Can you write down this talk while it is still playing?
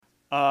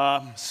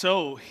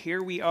So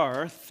here we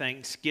are,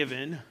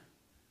 Thanksgiving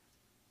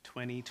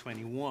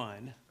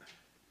 2021,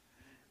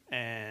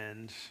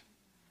 and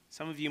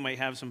some of you might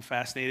have some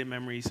fascinating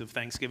memories of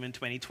Thanksgiving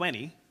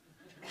 2020,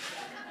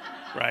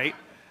 right?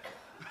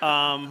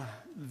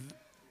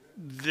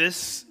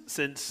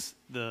 Since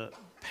the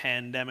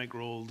pandemic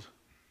rolled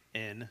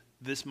in,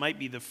 this might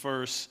be the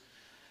first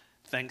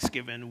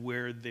Thanksgiving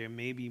where there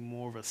may be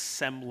more of a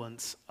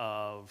semblance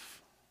of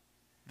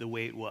the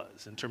way it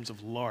was in terms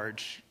of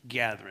large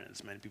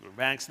gatherings. Many people are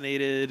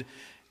vaccinated.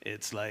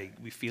 It's like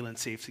we feeling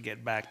safe to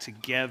get back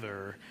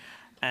together.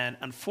 And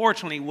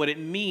unfortunately, what it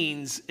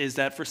means is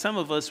that for some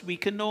of us, we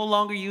can no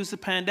longer use the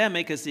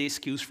pandemic as the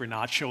excuse for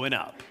not showing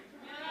up.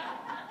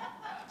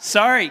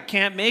 Sorry,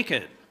 can't make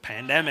it.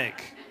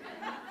 Pandemic.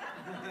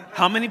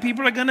 How many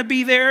people are going to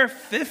be there?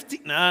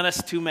 50? No,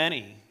 that's too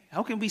many.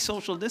 How can we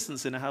social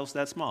distance in a house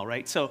that small,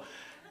 right?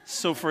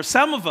 So for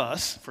some of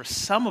us,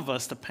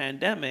 the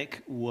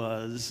pandemic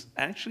was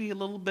actually a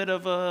little bit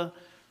of a,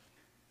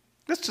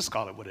 let's just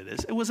call it what it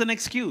is. It was an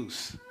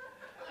excuse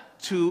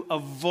to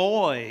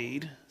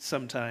avoid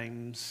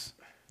sometimes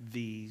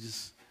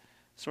these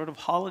sort of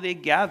holiday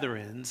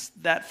gatherings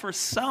that for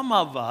some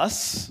of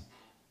us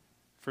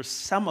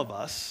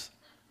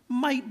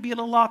might be a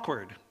little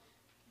awkward.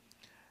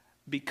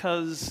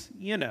 Because,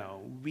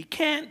 we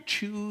can't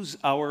choose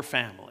our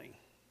family.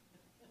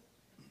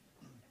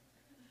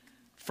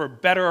 For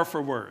better or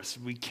for worse,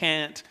 we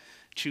can't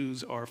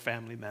choose our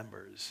family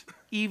members.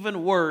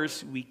 Even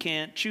worse, we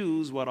can't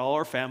choose what all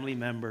our family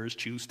members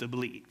choose to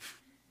believe.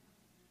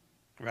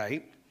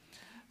 Right?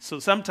 So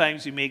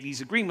sometimes we make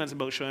these agreements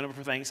about showing up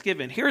for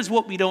Thanksgiving. Here's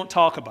what we don't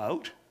talk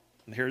about,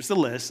 and here's the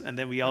list, and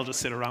then we all just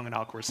sit around in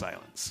awkward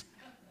silence.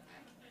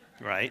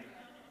 Right?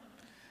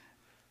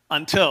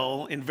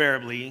 Until,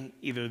 invariably,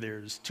 either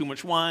there's too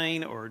much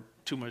wine or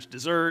too much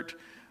dessert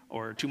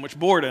or too much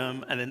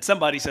boredom, and then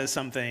somebody says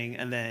something,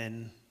 and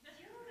then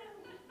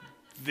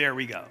there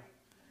we go.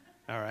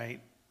 All right?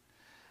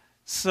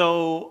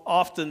 So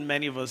often,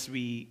 many of us,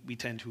 we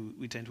tend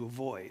to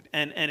avoid.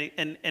 And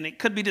it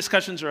could be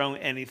discussions around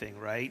anything,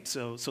 right?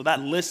 So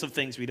that list of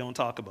things we don't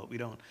talk about. We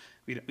don't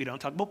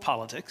talk about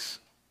politics,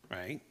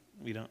 right?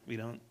 We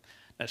don't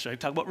necessarily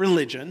talk about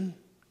religion,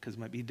 because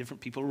there might be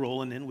different people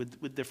rolling in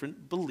with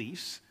different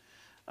beliefs.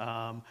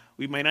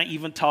 We might not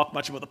even talk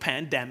much about the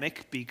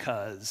pandemic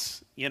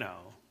because,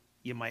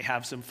 you might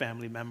have some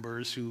family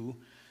members who,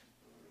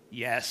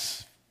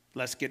 yes,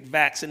 let's get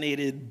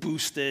vaccinated,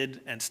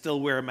 boosted, and still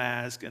wear a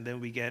mask, and then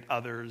we get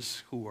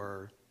others who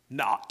are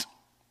not.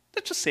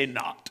 Let's just say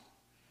not.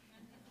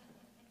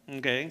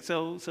 Okay,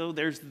 so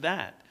there's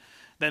that.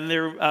 Then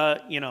there,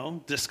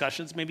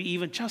 discussions maybe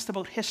even just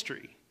about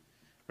history,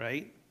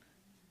 right?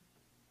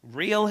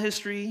 Real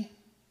history,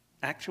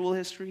 actual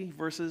history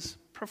versus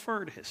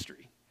preferred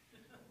history.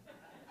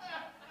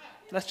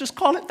 Let's just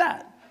call it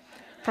that.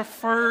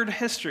 Preferred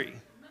history,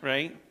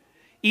 right?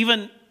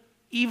 Even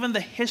the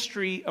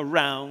history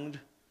around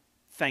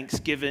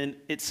Thanksgiving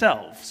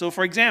itself. So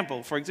for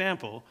example,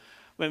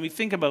 when we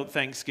think about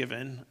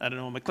Thanksgiving, I don't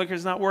know, my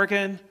clicker's not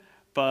working,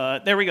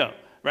 but there we go,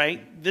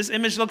 right? This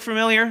image look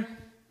familiar?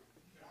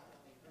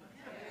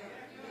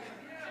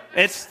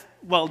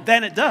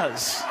 Then it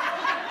does.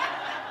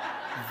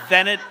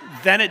 Then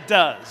it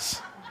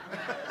does.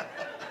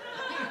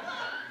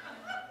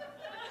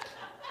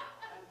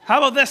 How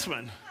about this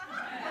one?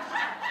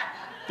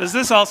 Does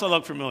this also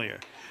look familiar?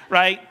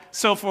 Right?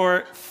 So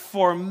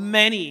for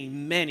many,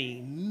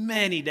 many,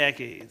 many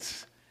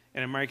decades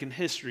in American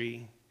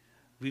history,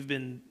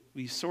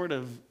 we sort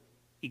of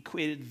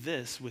equated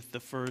this with the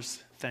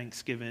first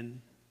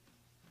Thanksgiving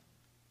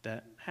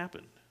that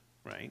happened,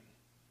 right?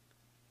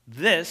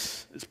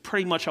 This is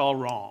pretty much all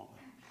wrong.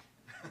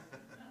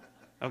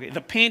 Okay,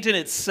 the painting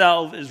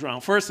itself is wrong.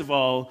 First of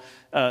all,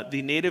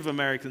 the Native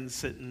Americans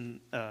sitting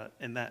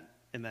in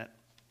that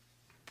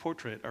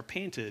portrait are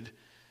painted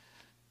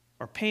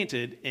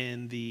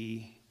in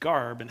the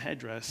garb and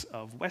headdress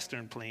of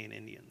Western Plain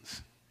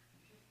Indians.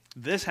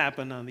 This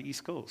happened on the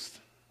East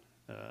Coast,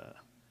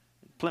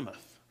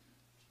 Plymouth.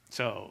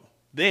 So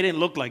they didn't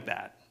look like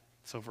that.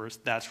 So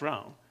first, that's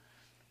wrong.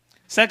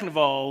 Second of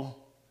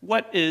all,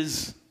 what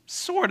is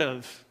sort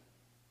of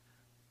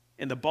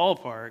in the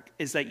ballpark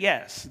is that,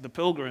 yes, the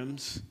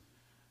Pilgrims,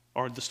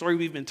 or the story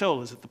we've been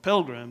told is that the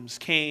Pilgrims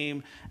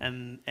came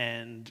and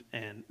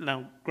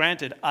now,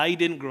 granted, I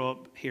didn't grow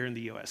up here in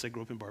the U.S. I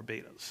grew up in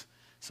Barbados.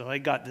 So I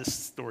got this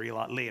story a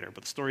lot later.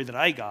 But the story that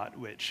I got,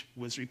 which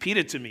was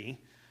repeated to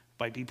me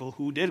by people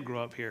who did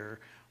grow up here,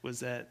 was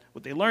that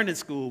what they learned in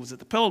school was that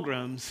the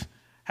Pilgrims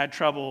had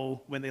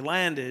trouble when they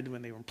landed,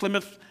 when they were in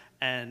Plymouth,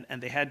 and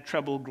they had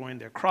trouble growing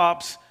their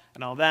crops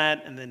and all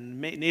that, and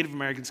then Native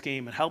Americans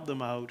came and helped them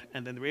out,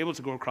 and then they were able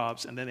to grow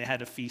crops, and then they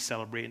had a feast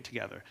celebrating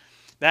together.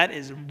 That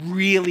is a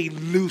really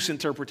loose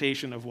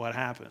interpretation of what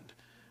happened,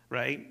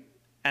 right?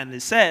 And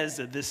it says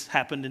that this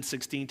happened in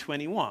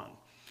 1621.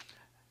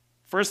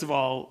 First of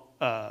all,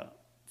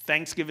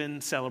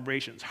 Thanksgiving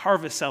celebrations,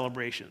 harvest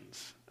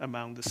celebrations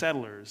among the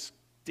settlers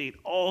date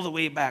all the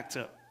way back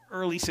to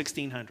early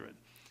 1600.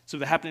 So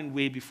they're happening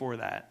way before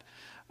that.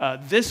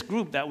 This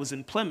group that was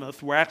in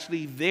Plymouth were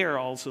actually there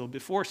also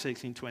before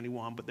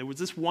 1621, but there was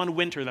this one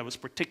winter that was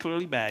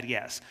particularly bad,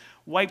 yes,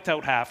 wiped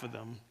out half of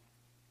them.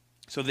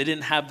 So they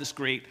didn't have this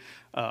great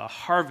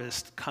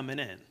harvest coming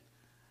in.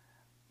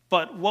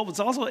 But what was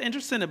also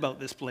interesting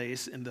about this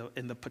place in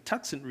the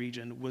Patuxent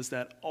region was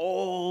that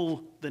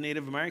all the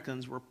Native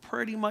Americans were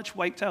pretty much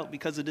wiped out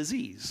because of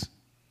disease.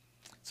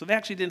 So they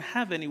actually didn't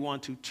have anyone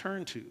to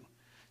turn to.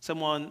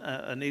 Someone,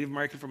 a Native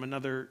American from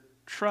another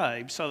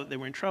tribe, saw that they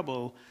were in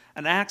trouble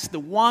and asked the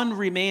one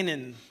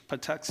remaining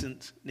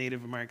Patuxent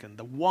Native American,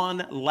 the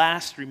one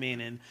last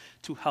remaining,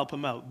 to help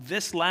him out.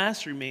 This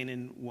last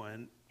remaining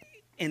one,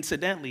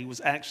 incidentally,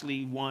 was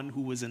actually one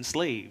who was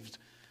enslaved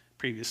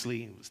previously.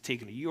 He was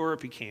taken to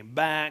Europe, he came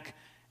back,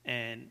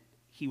 and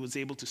he was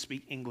able to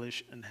speak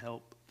English and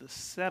help the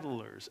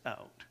settlers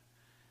out.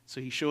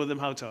 So he showed them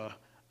how to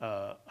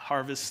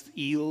harvest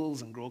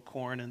eels and grow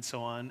corn and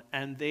so on,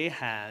 and they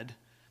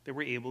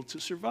were able to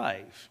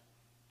survive.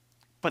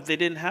 But they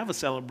didn't have a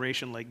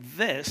celebration like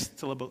this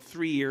till about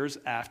 3 years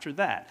after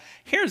that.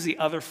 Here's the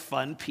other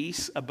fun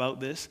piece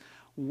about this.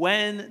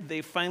 When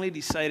they finally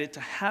decided to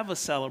have a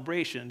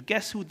celebration,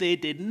 guess who they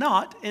did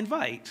not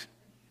invite?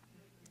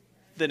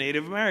 The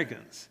Native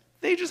Americans.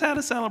 They just had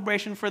a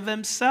celebration for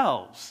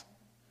themselves.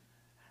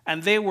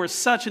 And they were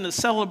such in a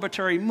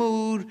celebratory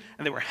mood,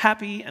 and they were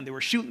happy, and they were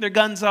shooting their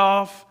guns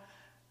off.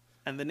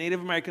 And the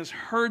Native Americans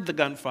heard the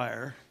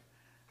gunfire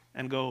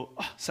and go,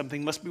 oh,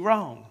 something must be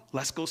wrong.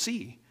 Let's go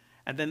see.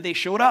 And then they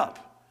showed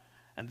up.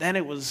 And then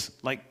it was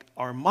like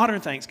our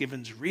modern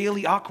Thanksgiving's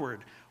really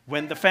awkward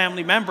when the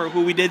family member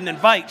who we didn't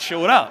invite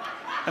showed up.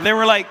 And they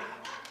were like,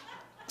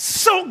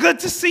 so good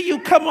to see you,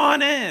 come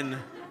on in.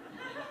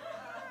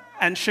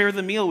 And share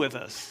the meal with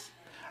us.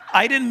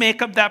 I didn't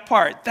make up that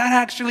part. That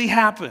actually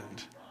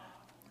happened.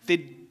 They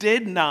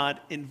did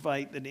not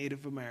invite the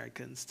Native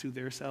Americans to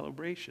their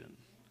celebration.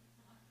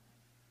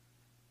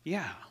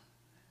 Yeah.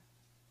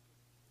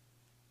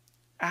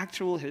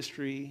 Actual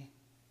history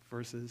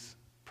versus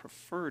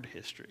preferred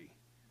history.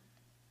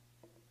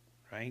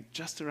 Right?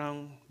 Just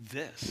around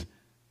this.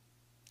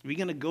 We're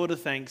going to go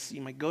to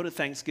you might go to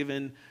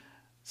Thanksgiving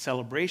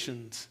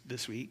celebrations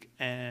this week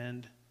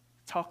and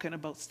talking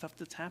about stuff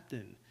that's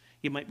happening.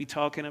 You might be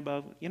talking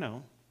about,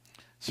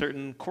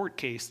 certain court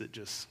case that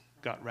just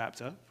got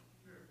wrapped up,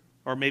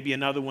 or maybe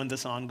another one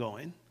that's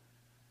ongoing,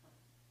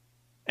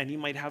 and you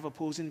might have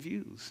opposing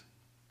views.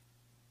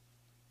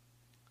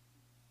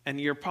 And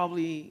you're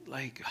probably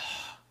like,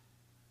 oh,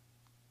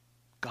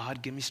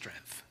 God, give me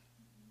strength.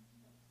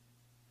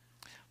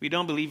 We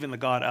don't believe in the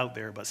God out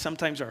there, but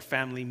sometimes our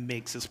family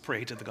makes us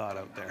pray to the God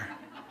out there.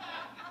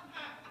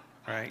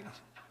 Right?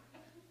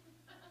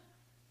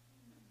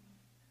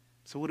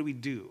 So what do we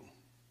do?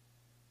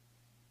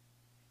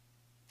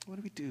 What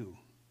do we do?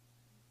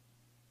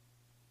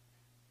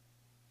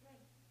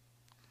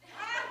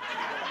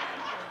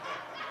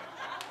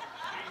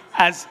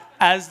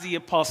 As the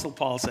Apostle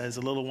Paul says,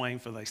 a little wine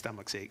for thy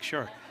stomach's sake.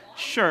 Sure,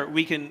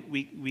 we can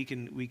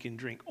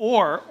drink,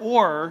 or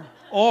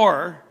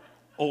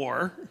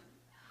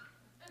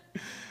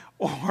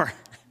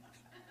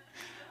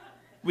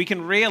we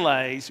can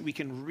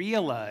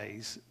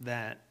realize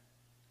that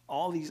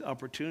all these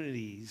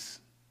opportunities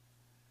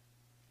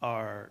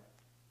are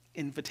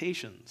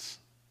invitations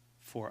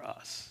for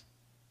us.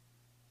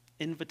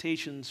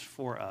 Invitations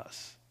for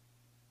us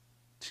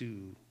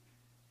to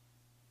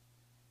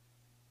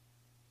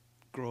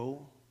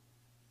grow,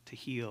 to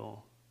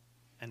heal,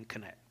 and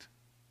connect.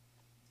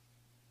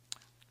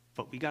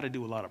 But we got to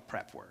do a lot of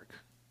prep work.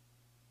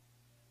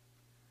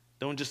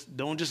 Don't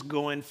just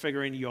go in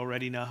figuring you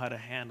already know how to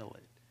handle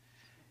it.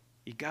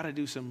 You got to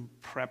do some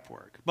prep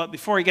work. But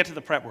before I get to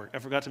the prep work, I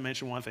forgot to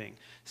mention one thing.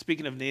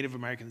 Speaking of Native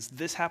Americans,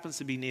 this happens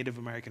to be Native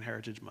American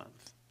Heritage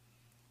Month.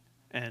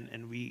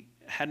 And we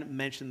hadn't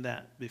mentioned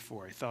that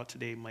before. I thought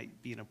today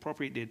might be an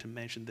appropriate day to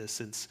mention this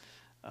since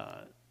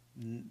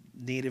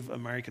Native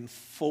American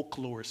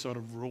folklore sort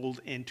of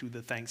rolled into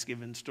the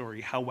Thanksgiving story,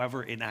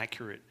 however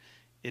inaccurate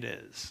it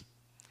is.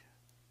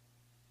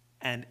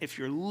 And if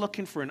you're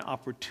looking for an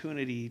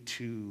opportunity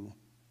to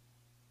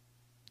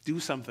do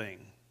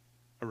something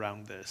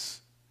around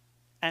this,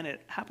 and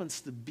it happens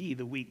to be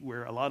the week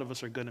where a lot of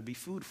us are going to be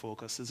food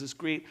focused, there's this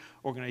great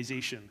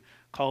organization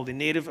called the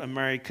Native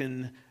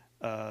American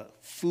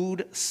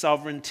Food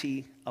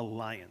Sovereignty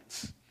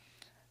Alliance.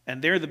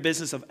 And they're the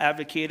business of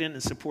advocating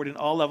and supporting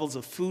all levels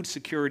of food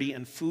security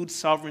and food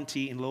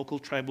sovereignty in local,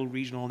 tribal,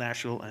 regional,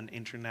 national, and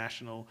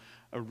international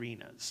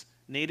arenas.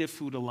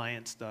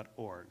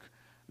 nativefoodalliance.org.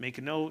 Make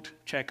a note,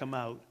 check them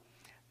out.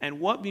 And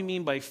what we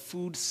mean by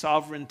food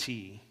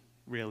sovereignty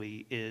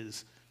really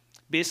is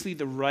basically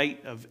the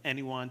right of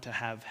anyone to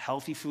have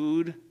healthy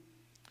food,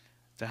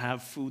 to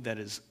have food that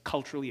is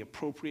culturally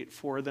appropriate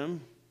for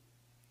them,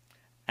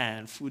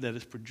 and food that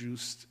is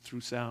produced through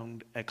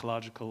sound,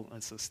 ecological,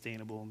 and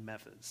sustainable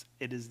methods.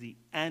 It is the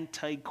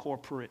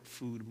anti-corporate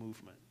food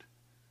movement.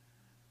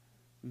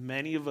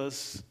 Many of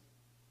us,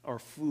 our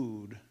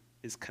food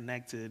is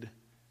connected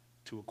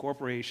to a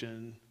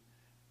corporation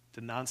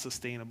to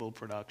non-sustainable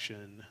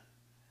production,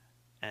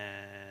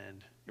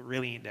 and it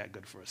really ain't that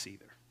good for us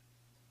either.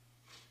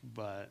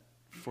 But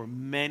for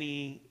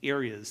many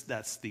areas,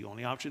 that's the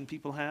only option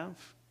people have,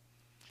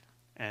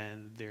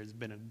 and there's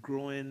been a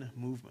growing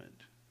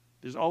movement.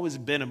 There's always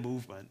been a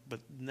movement, but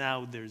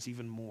now there's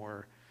even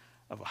more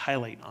of a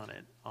highlight on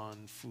it,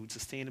 on food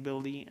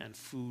sustainability and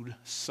food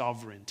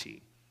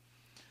sovereignty.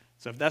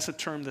 So if that's a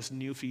term that's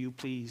new for you,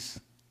 please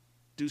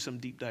do some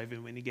deep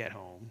diving when you get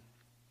home.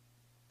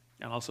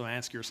 And also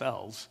ask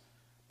yourselves,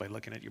 by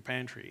looking at your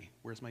pantry,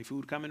 where's my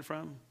food coming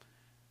from?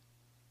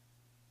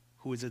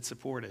 Who is it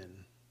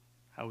supporting?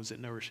 How is it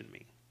nourishing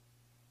me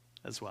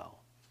as well?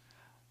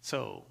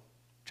 So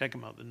check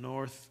them out,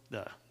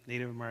 the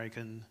Native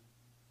American,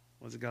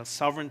 what's it called?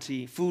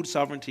 Food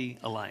Sovereignty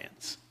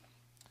Alliance.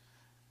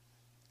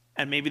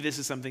 And maybe this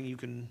is something you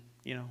can,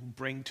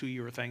 bring to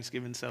your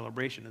Thanksgiving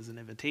celebration as an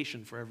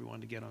invitation for everyone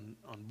to get on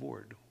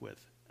board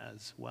with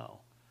as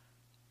well.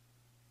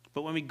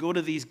 But when we go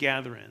to these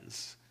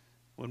gatherings,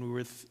 when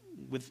we're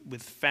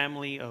with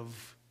family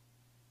of,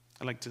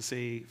 I like to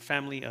say,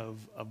 family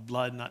of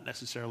blood, not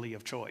necessarily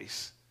of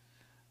choice,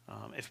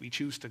 if we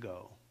choose to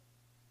go,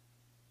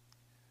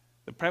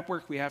 the prep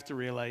work we have to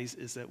realize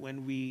is that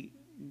when we,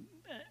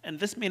 and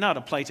this may not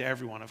apply to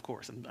everyone, of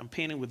course, I'm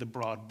painting with a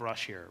broad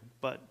brush here,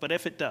 but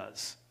if it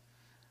does,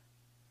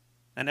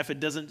 and if it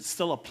doesn't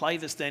still apply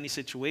this to any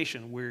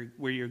situation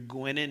where you're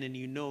going in and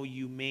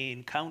you may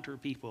encounter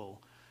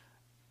people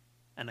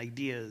and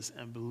ideas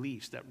and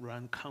beliefs that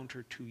run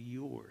counter to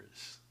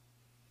yours,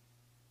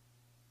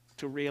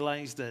 to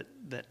realize that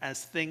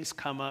as things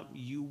come up,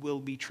 you will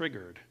be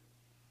triggered.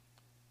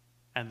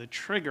 And the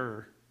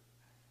trigger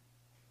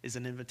is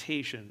an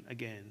invitation,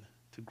 again,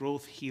 to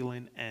growth,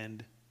 healing,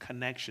 and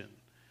connection.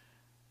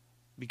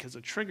 Because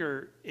a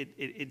trigger,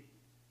 it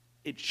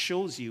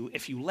shows you,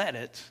 if you let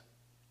it,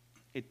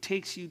 it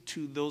takes you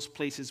to those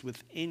places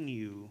within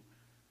you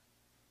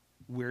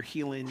where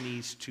healing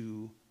needs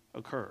to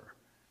occur.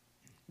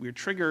 We're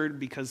triggered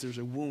because there's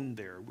a wound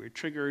there. We're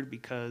triggered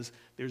because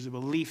there's a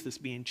belief that's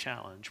being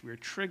challenged. We're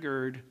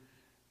triggered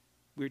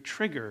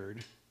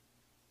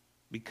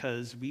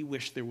because we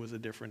wish there was a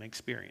different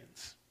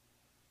experience.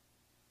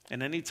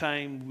 And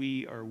anytime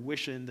we are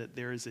wishing that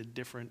there is a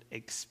different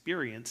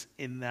experience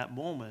in that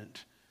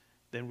moment,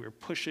 then we're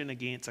pushing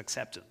against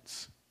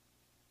acceptance.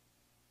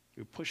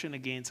 We're pushing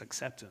against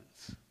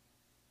acceptance.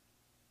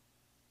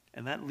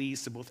 And that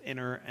leads to both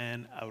inner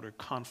and outer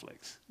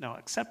conflicts. Now,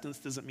 acceptance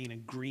doesn't mean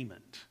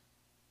agreement.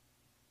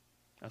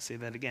 I'll say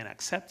that again.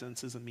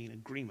 Acceptance doesn't mean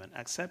agreement.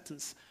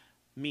 Acceptance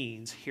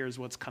means here's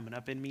what's coming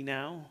up in me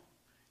now.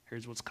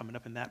 Here's what's coming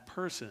up in that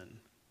person.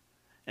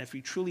 And if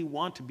we truly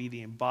want to be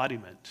the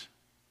embodiment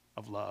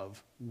of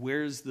love,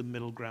 where's the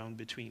middle ground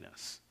between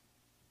us?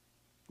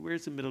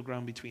 Where's the middle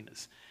ground between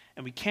us?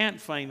 And we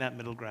can't find that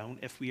middle ground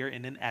if we are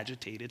in an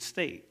agitated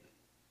state.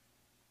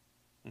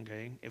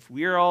 Okay? If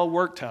we're all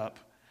worked up,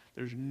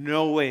 there's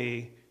no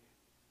way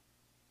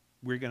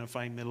we're going to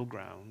find middle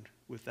ground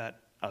with that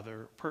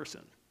other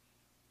person.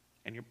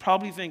 And you're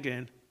probably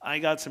thinking, I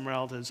got some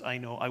relatives I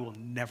know I will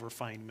never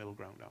find middle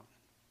ground on.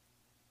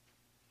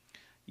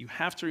 You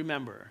have to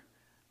remember,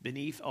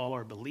 beneath all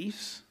our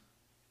beliefs,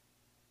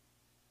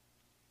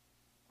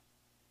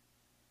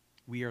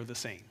 we are the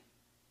same.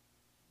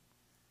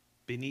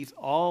 Beneath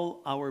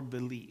all our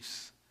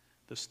beliefs,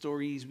 the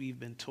stories we've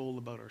been told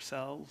about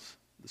ourselves,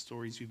 the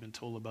stories we've been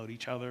told about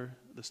each other,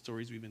 the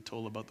stories we've been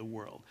told about the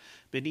world.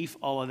 Beneath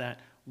all of that,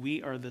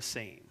 we are the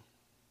same.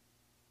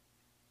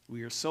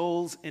 We are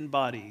souls in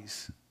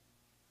bodies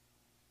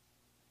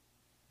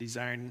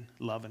desiring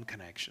love and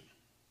connection.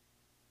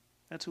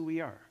 That's who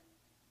we are.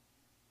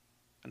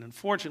 And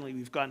unfortunately,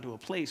 we've gotten to a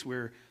place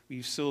where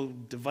we've so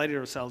divided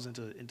ourselves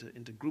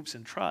into groups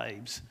and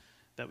tribes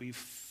that we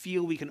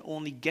feel we can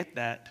only get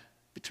that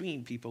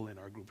between people in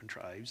our group and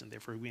tribes, and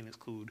therefore we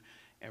exclude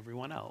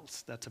everyone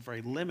else. That's a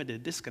very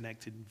limited,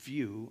 disconnected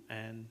view,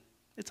 and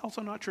it's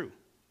also not true.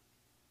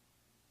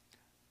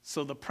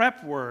 So the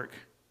prep work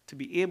to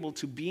be able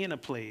to be in a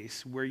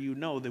place where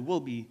there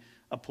will be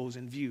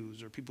opposing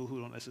views or people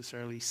who don't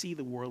necessarily see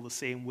the world the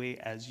same way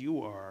as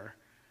you are,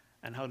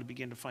 and how to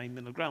begin to find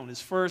middle ground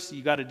is first,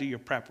 you got to do your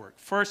prep work.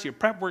 First, your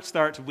prep work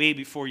starts way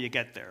before you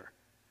get there.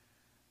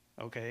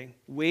 Okay?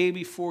 Way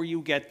before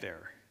you get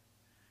there.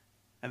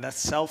 And that's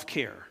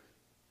self-care.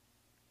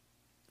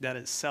 That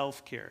is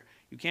self-care.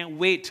 You can't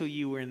wait till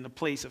you are in the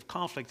place of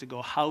conflict to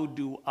go, how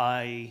do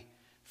I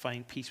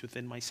find peace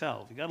within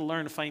myself? You got to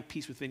learn to find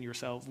peace within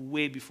yourself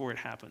way before it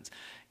happens.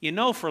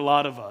 For a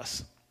lot of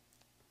us,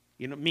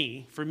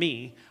 for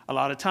me, a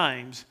lot of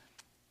times,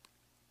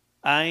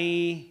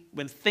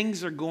 when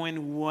things are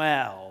going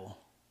well,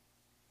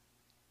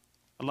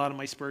 a lot of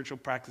my spiritual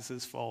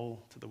practices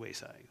fall to the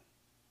wayside.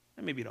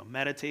 I maybe don't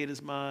meditate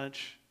as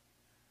much.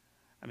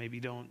 I maybe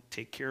don't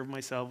take care of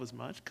myself as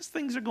much because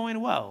things are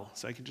going well,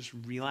 so I can just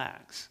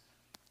relax,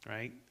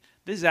 right?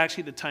 This is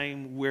actually the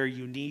time where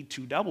you need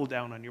to double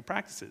down on your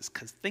practices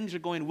because things are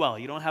going well.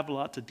 You don't have a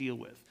lot to deal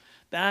with.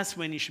 That's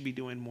when you should be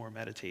doing more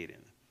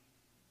meditating.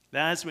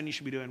 That's when you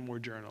should be doing more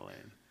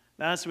journaling.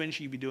 That's when you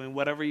should be doing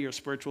whatever your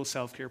spiritual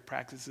self-care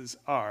practices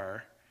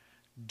are.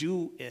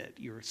 Do it.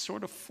 You're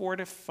sort of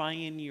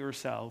fortifying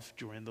yourself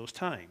during those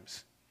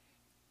times.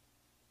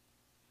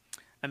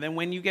 And then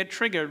when you get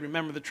triggered,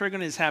 remember the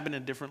triggering is happening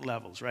at different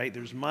levels, right?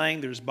 There's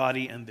mind, there's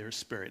body, and there's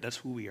spirit. That's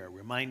who we are.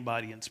 We're mind,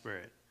 body, and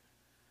spirit.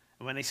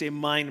 And when I say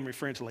mind, I'm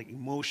referring to like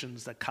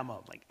emotions that come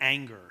up, like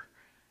anger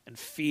and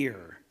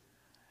fear.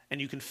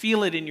 And you can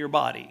feel it in your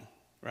body,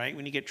 right?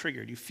 When you get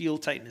triggered, you feel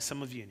tightness.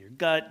 Some of you in your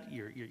gut,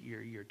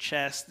 your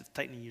chest,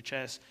 tightening your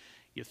chest,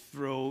 your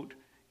throat,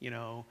 you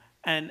know.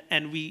 And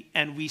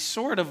we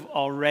sort of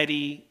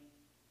already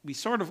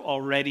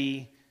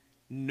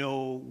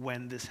know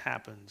when this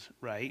happens,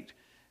 right?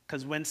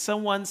 Because when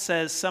someone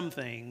says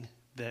something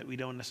that we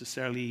don't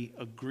necessarily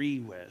agree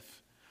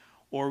with,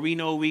 or we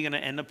know we're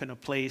going to end up in a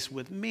place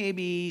with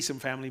maybe some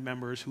family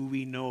members who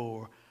we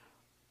know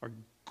are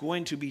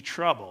going to be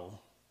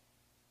trouble,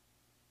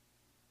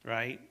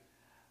 right?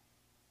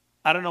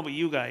 I don't know about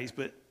you guys,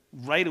 but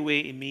right away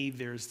in me,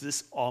 there's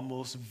this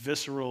almost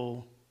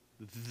visceral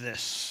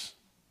this,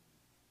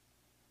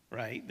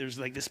 right? There's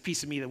like this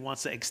piece of me that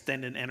wants to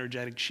extend an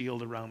energetic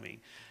shield around me.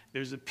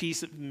 There's a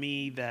piece of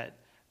me that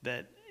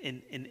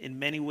in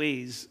many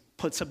ways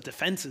puts up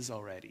defenses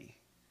already,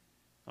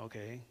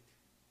 okay?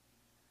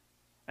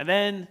 And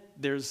then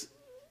there's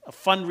a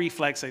fun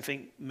reflex I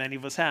think many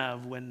of us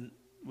have when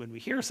we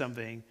hear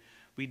something,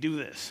 we do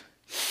this.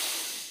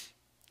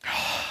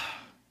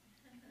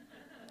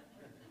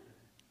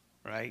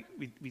 Right?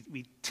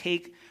 We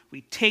take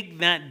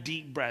that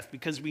deep breath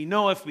because we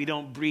know if we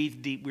don't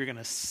breathe deep, we're going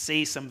to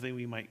say something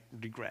we might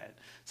regret.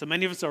 So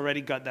many of us already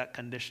got that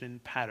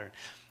conditioned pattern.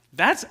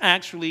 That's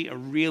actually a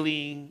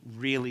really,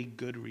 really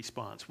good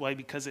response. Why?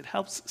 Because it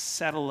helps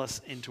settle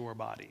us into our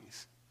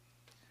bodies.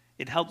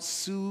 It helps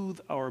soothe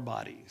our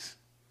bodies.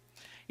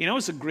 You know,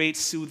 it's a great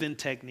soothing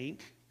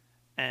technique.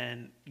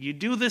 And you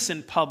do this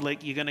in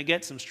public, you're going to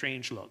get some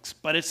strange looks.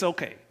 But it's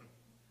okay.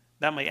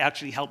 That might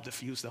actually help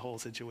diffuse the whole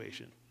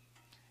situation.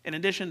 In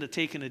addition to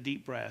taking a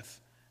deep breath,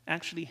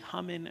 actually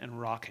humming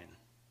and rocking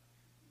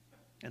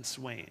and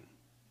swaying.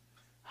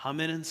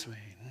 Humming and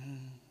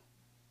swaying.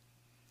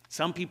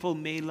 Some people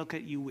may look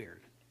at you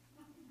weird.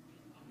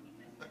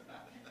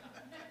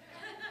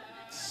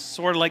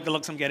 Sort of like the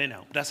looks I'm getting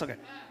now, but that's okay.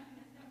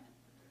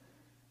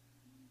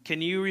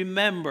 Can you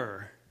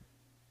remember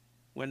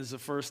when is the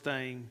first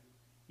time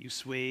you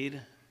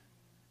swayed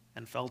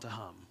and felt a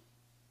hum?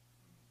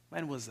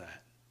 When was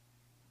that?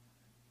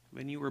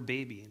 When you were a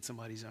baby in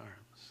somebody's arms,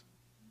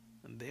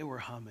 and they were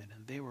humming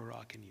and they were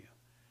rocking you.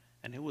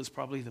 And it was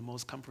probably the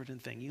most comforting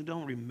thing. You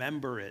don't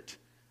remember it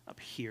up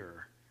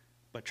here,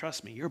 but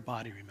trust me, your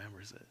body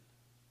remembers it.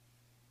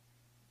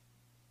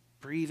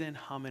 Breathing,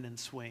 humming, and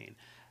swaying.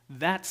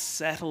 That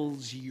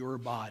settles your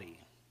body.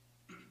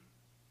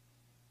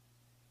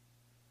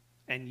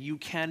 And you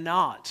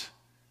cannot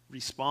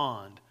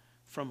respond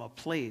from a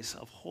place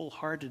of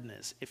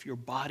wholeheartedness if your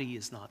body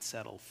is not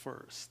settled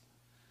first.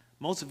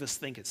 Most of us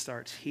think it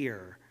starts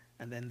here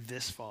and then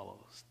this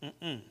follows.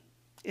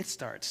 It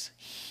starts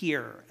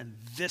here and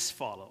this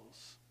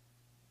follows.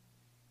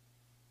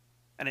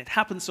 And it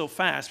happens so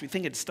fast, we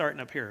think it's starting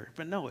up here.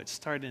 But no, it's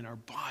starting in our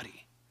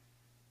body.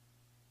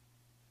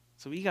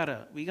 So we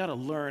gotta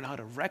learn how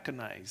to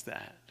recognize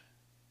that.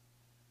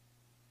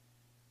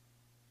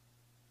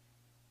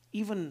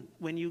 Even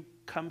when you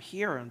come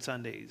here on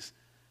Sundays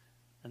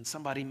and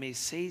somebody may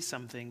say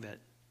something that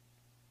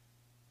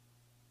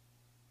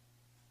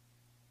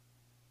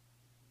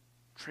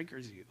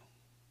triggers you,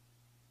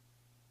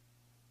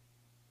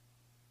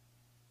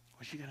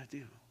 what you gonna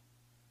do?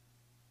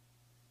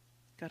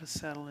 Got to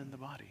settle in the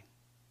body.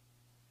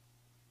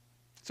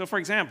 So for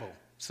example,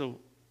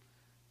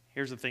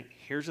 here's the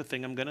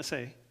thing I'm going to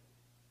say.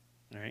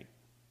 All right?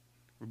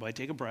 Everybody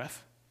take a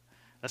breath.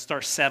 Let's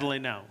start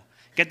settling now.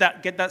 Get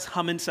that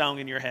humming sound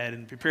in your head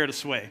and prepare to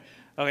sway.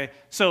 Okay?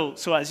 So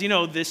as you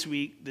know, this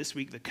week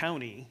the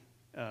county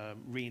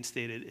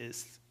reinstated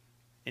its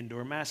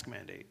indoor mask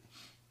mandate.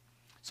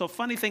 So a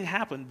funny thing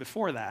happened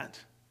before that.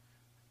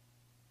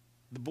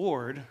 The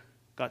board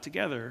got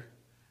together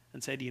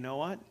and said, you know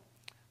what?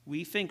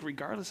 We think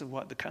regardless of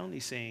what the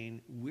county's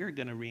saying, we're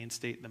going to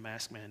reinstate the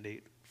mask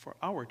mandate for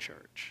our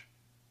church.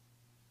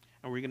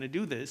 And we're going to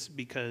do this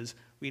because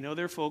we know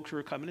there are folks who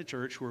are coming to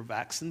church who are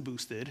vaccine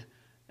boosted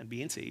and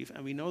being safe,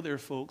 and we know there are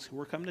folks who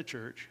are coming to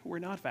church who are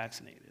not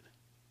vaccinated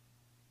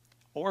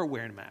or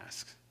wearing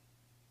masks.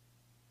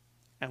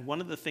 And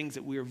one of the things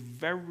that we are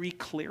very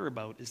clear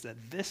about is that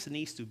this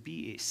needs to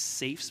be a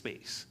safe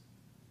space.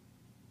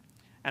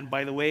 And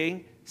by the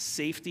way,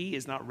 safety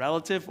is not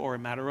relative or a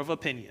matter of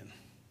opinion.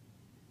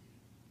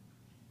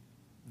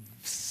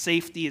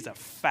 Safety is a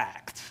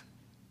fact.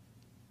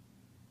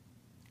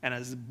 And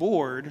as the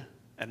board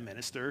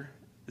administrator,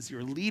 as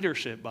your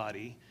leadership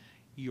body,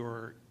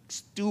 your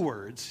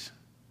stewards,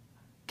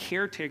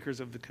 caretakers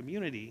of the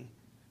community,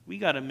 we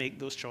got to make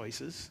those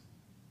choices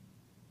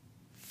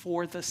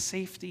for the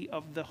safety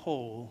of the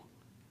whole,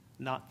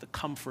 not the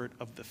comfort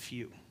of the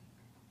few.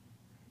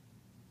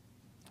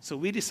 So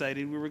we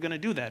decided we were going to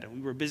do that, and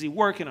we were busy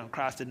working on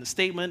crafting the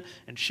statement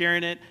and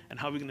sharing it and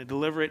how we're going to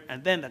deliver it,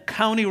 and then the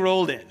county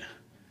rolled in.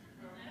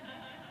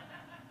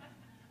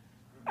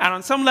 And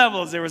on some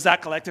levels, there was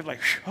that collective like,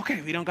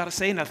 okay, we don't got to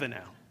say nothing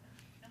now.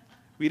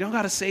 We don't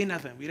got to say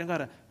nothing. We don't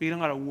got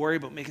to worry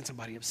about making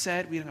somebody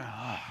upset. We don't got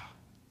to,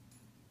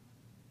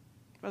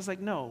 I was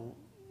like, no,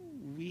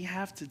 we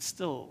have to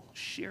still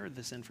share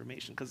this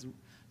information because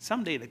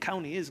someday the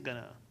county is going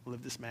to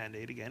live this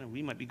mandate again, and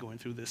we might be going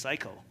through this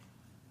cycle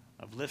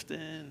of lifting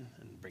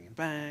and bringing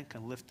back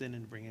and lifting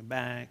and bringing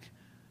back.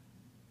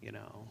 You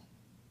know,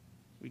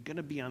 we're going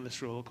to be on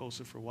this roller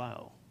coaster for a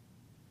while.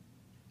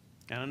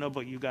 I don't know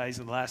about you guys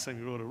and the last time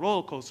you rode a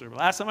roller coaster, but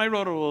last time I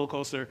rode a roller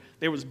coaster,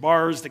 there was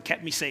bars that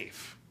kept me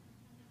safe.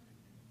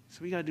 So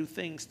we got to do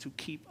things to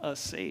keep us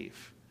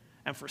safe.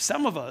 And for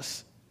some of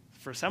us,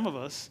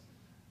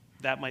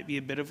 that might be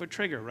a bit of a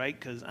trigger, right?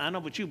 Because I don't know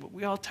about you, but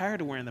we're all tired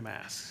of wearing the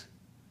masks.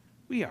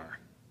 We are.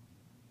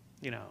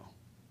 You know,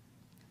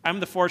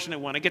 I'm the fortunate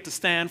one. I get to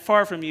stand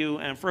far from you,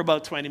 and for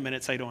about 20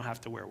 minutes, I don't have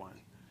to wear one.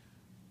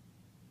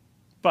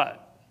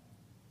 But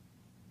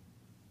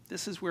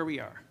this is where we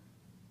are.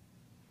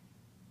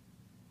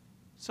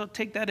 So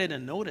take that in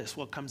and notice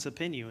what comes up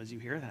in you as you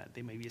hear that.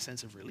 There may be a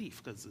sense of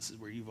relief because this is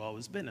where you've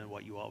always been and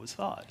what you always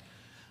thought.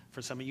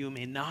 For some of you, it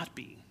may not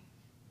be.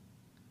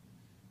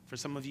 For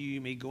some of you,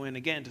 you may go in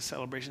again to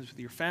celebrations with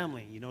your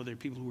family. You know there are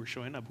people who are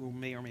showing up who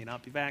may or may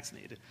not be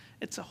vaccinated.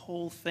 It's a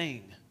whole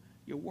thing.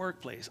 Your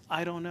workplace,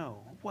 I don't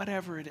know,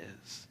 whatever it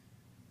is.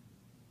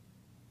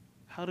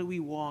 How do we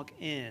walk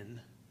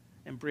in,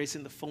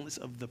 embracing the fullness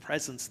of the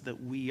presence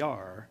that we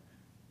are,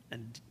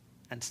 and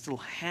still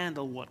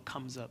handle what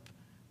comes up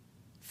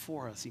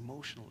for us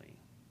emotionally?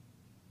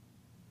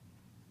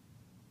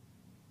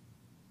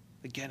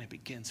 Again, it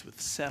begins with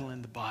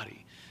settling the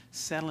body.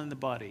 Settling the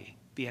body.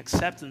 The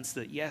acceptance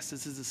that, yes,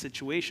 this is a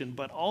situation,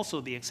 but also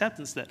the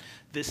acceptance that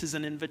this is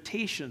an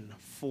invitation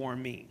for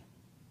me.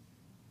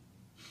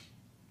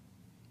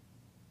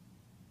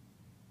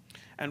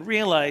 And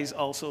realize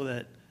also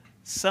that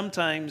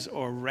sometimes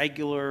our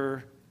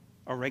regular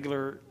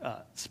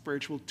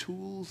spiritual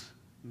tools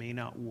may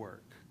not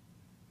work.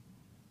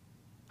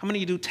 How many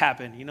of you do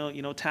tap-in? You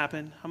know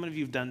tap-in? How many of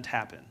you have done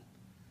tap-in?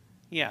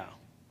 Yeah.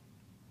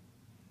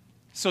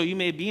 So you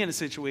may be in a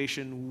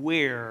situation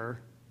where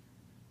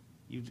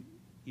you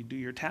do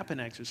your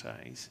tap-in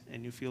exercise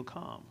and you feel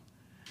calm.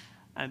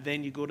 And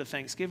then you go to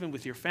Thanksgiving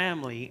with your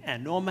family,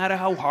 and no matter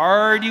how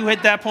hard you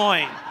hit that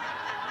point,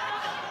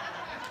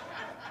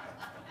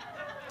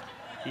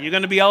 you're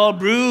going to be all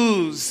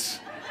bruised.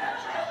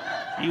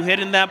 You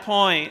hitting that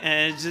point,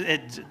 and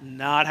it's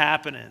not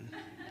happening.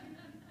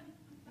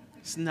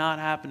 It's not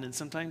happening.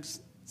 Sometimes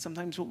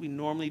what we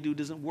normally do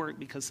doesn't work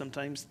because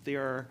sometimes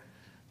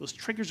those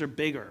triggers are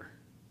bigger.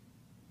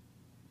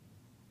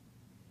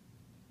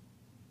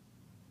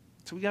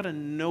 So we got to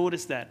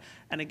notice that.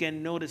 And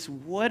again, notice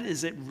what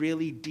is it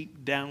really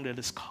deep down that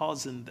is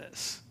causing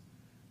this.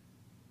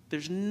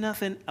 There's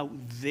nothing out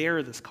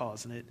there that's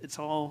causing it. It's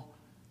all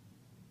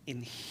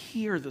in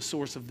here, the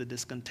source of the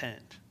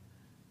discontent.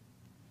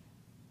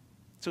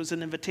 So it's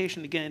an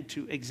invitation again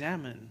to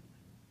examine,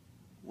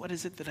 what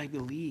is it that I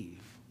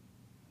believe?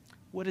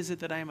 What is it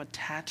that I am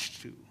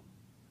attached to?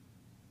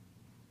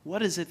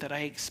 What is it that I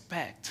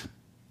expect?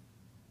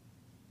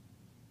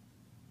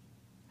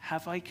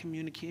 Have I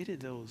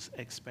communicated those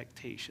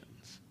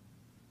expectations?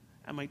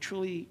 Am I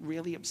truly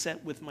really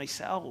upset with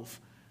myself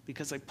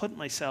because I put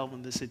myself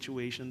in this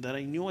situation that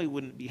I knew I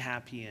wouldn't be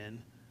happy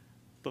in,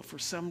 but for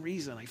some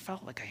reason I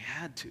felt like I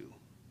had to?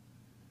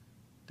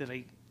 Did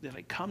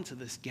I come to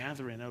this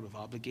gathering out of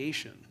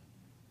obligation?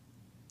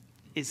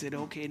 Is it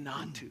okay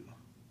not to?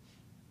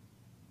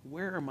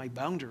 Where are my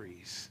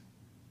boundaries?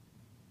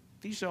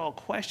 These are all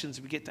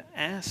questions we get to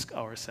ask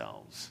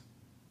ourselves.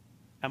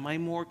 Am I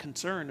more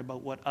concerned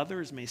about what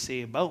others may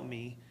say about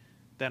me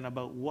than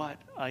about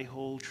what I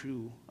hold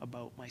true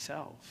about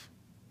myself?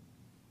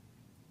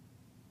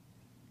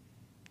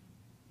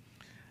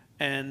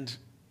 And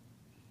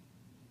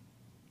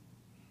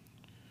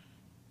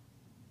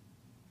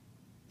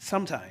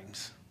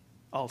sometimes,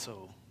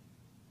 also,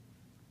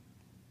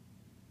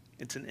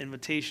 it's an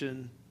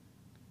invitation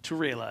to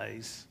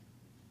realize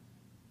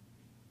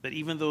that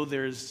even though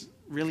there's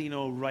really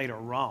no right or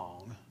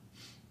wrong,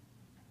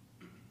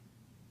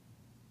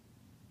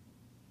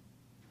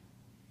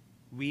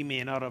 we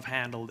may not have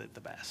handled it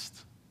the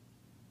best.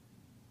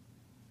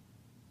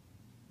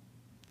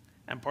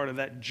 And part of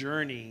that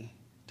journey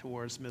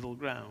towards middle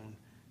ground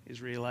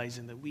is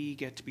realizing that we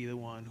get to be the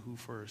one who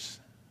first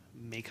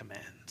make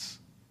amends.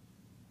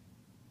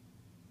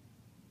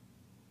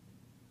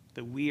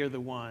 That we are the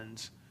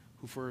ones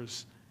who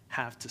first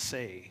have to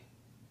say,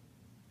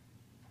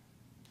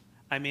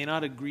 I may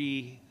not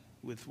agree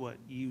with what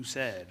you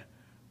said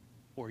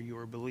or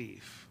your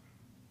belief,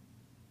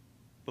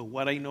 but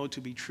what I know to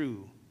be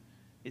true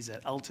is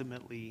that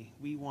ultimately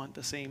we want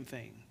the same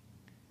thing.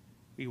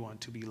 We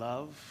want to be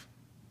loved,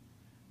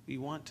 we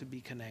want to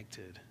be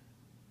connected,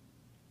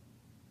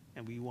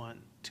 and we want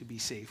to be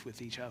safe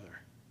with each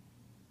other.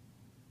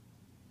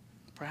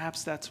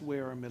 Perhaps that's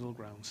where our middle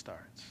ground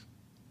starts.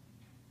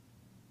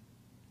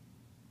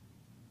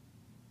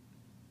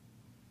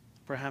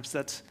 Perhaps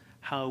that's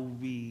how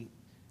we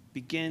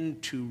begin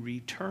to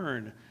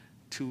return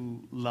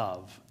to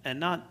love, and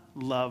not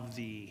love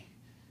the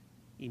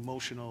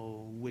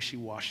emotional,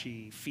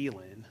 wishy-washy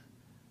feeling.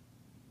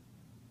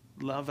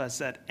 Love as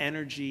that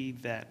energy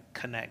that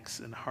connects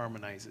and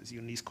harmonizes.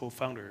 Uni's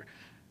co-founder,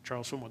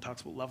 Charles Fillmore,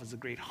 talks about love as a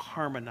great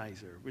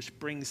harmonizer, which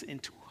brings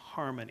into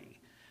harmony,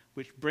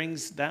 which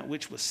brings that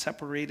which was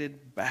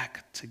separated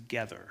back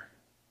together.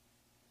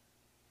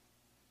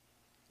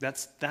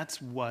 That's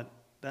what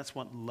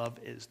love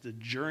is, the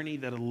journey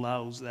that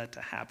allows that to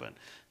happen,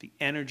 the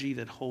energy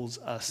that holds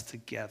us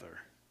together.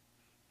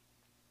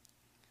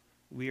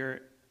 We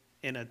are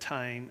in a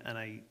time, and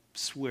I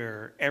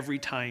swear every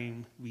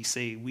time we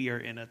say we are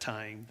in a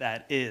time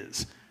that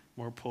is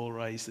more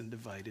polarized and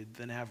divided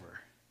than ever.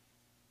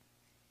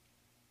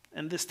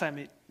 And this time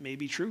it may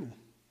be true.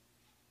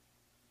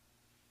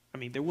 I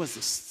mean, there was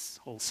this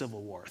whole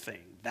Civil War thing.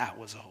 That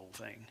was a whole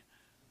thing.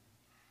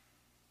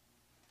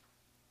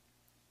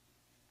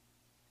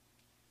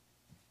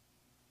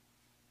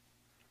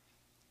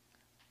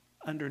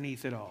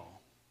 Underneath it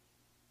all,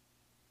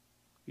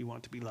 we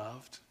want to be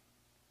loved.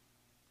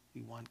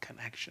 We want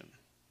connection.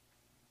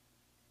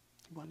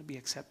 We want to be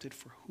accepted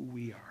for who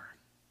we are.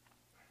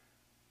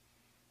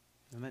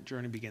 And that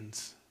journey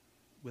begins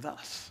with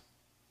us.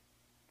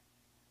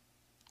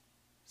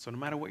 So no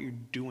matter what you're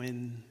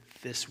doing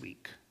this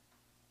week,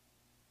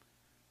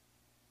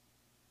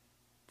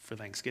 for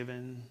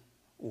Thanksgiving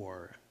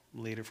or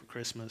later for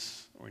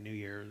Christmas or New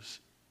Year's,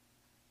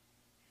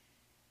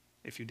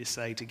 if you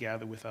decide to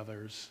gather with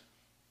others,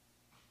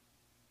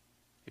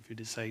 if you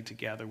decide to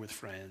gather with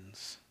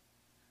friends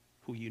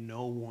who you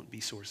know won't be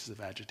sources of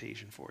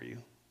agitation for you,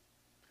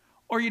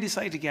 or you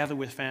decide to gather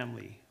with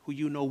family who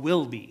you know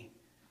will be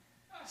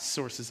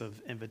sources of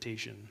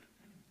irritation,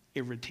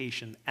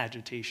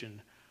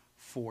 agitation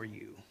for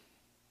you.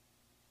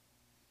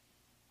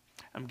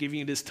 I'm giving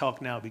you this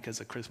talk now because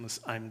at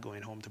Christmas I'm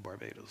going home to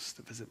Barbados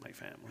to visit my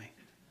family.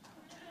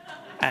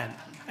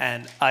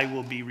 And I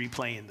will be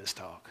replaying this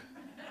talk.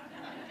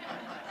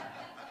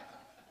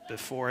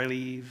 Before I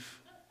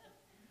leave,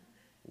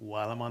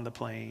 while I'm on the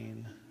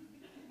plane,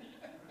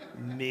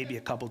 maybe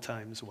a couple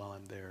times while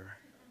I'm there.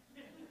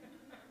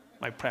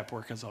 My prep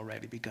work has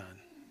already begun.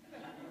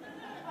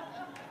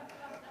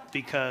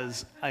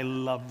 Because I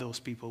love those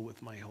people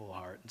with my whole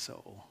heart and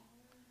soul.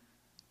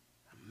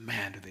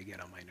 Man, do they get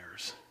on my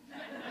nerves.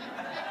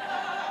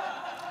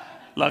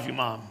 Love you,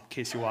 Mom, in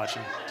case you're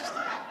watching.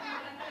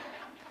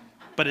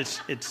 But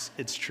it's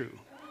true.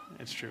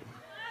 It's true.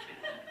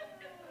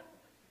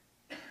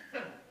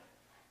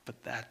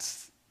 But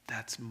that's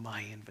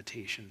my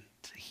invitation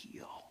to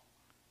heal,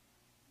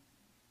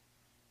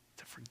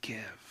 to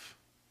forgive,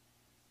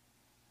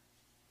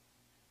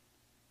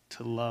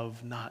 to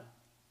love not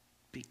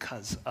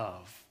because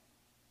of,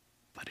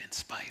 but in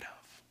spite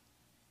of.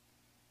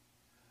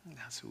 And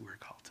that's who we're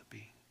called to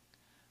be.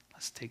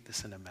 Let's take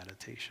this in a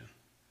meditation.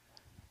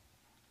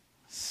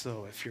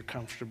 So if you're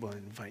comfortable, I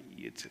invite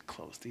you to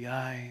close the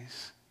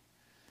eyes,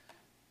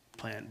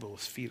 plant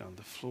both feet on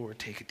the floor,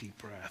 take a deep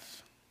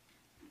breath.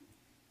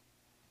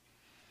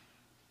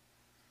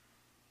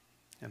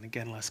 And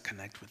again, let's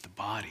connect with the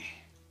body,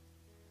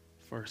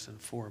 first and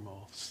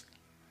foremost.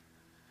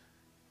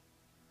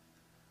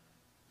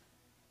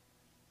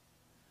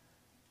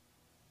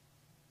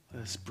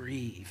 Let's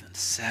breathe and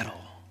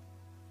settle.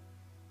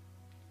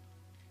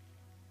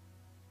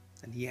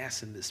 And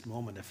yes, in this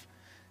moment of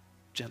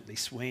gently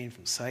swaying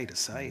from side to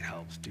side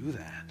helps do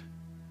that.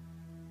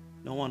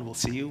 No one will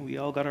see you. We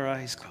all got our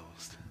eyes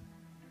closed.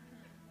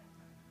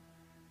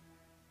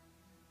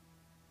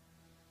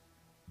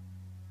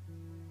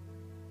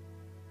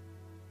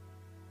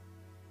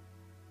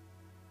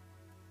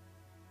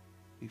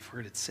 We've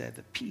heard it said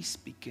that peace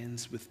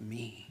begins with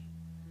me.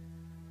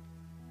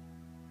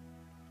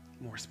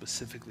 More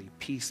specifically,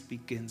 peace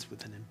begins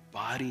with an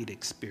embodied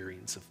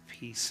experience of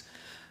peace,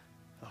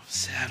 of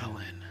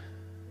settling,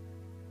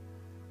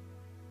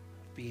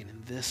 of being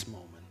in this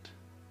moment,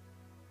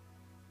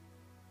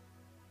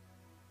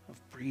 of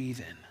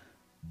breathing,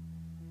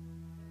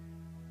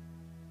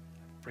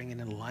 of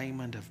bringing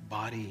alignment of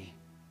body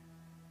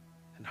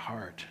and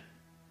heart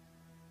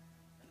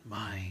and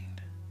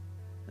mind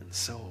and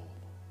soul.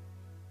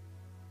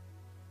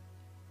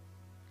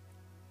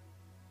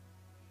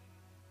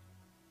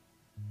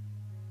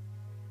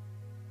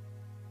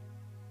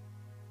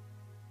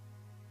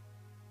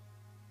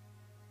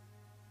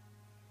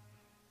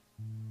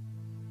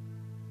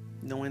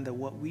 Knowing that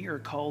what we are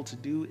called to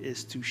do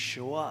is to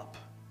show up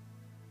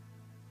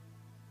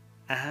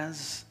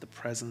as the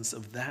presence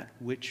of that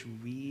which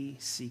we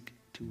seek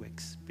to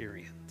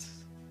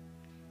experience.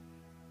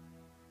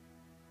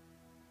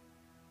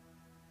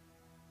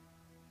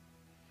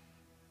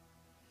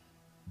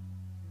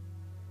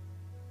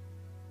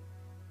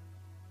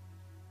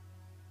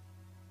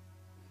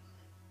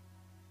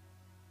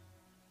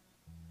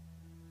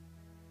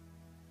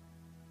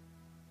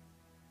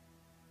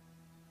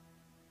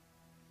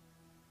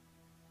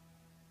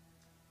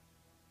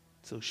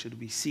 So should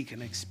we seek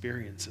an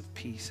experience of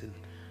peace and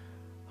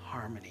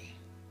harmony,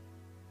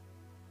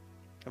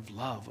 of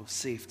love, of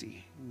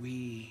safety,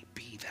 we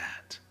be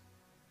that.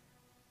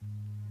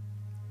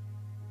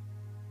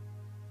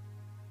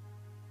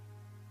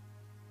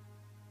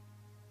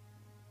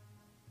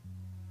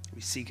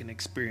 We seek an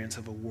experience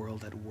of a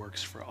world that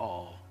works for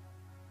all.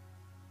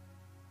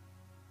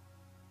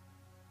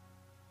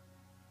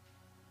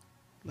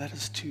 Let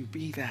us too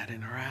be that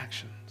in our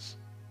actions,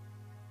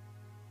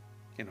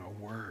 in our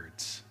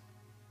words.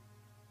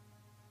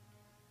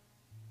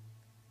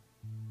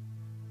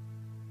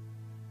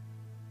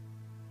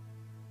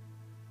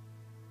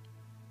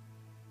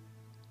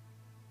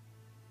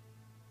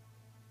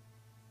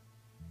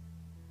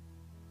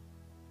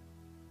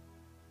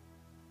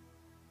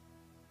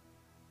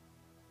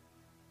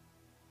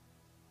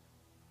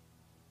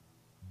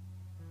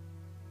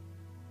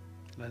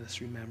 Let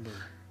us remember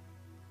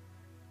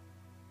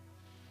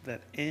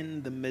that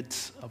in the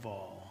midst of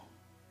all,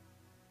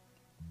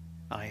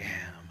 I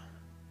am.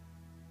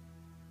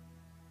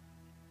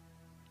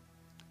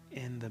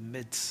 In the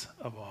midst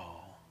of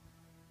all,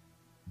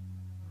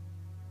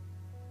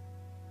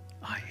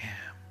 I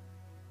am.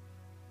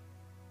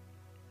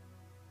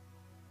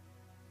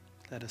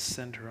 Let us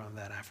center on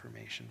that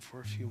affirmation for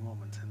a few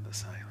moments in the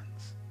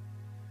silence.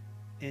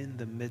 In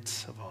the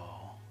midst of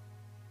all,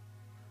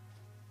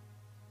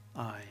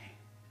 I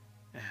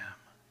am.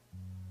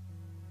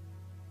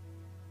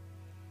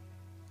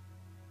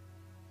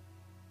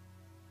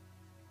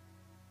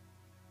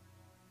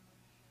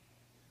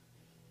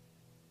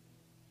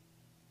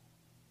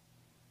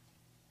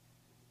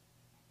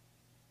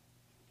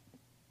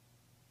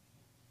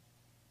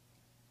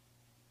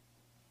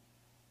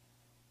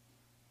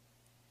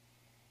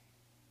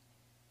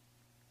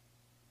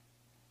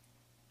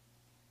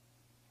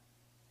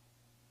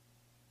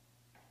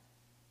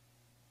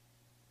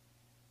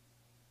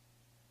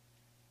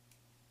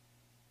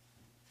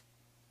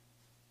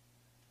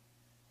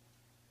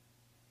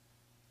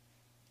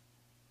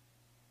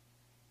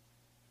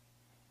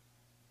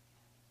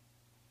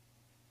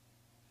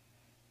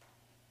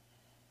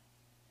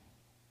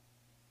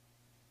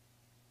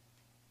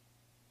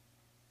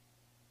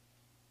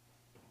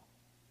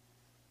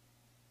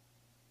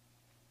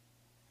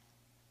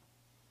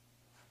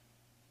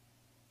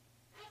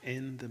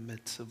 In the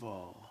midst of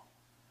all,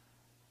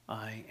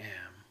 I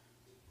am.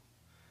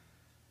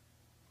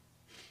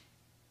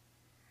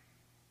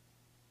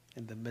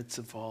 In the midst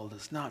of all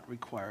does not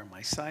require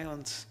my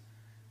silence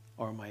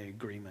or my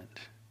agreement.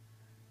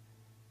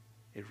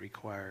 It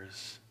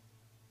requires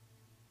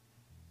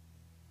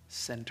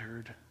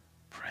centered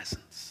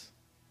presence.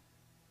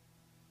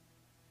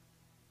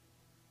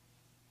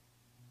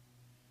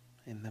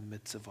 In the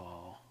midst of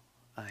all,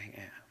 I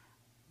am.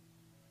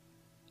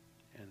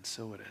 And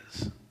so it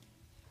is.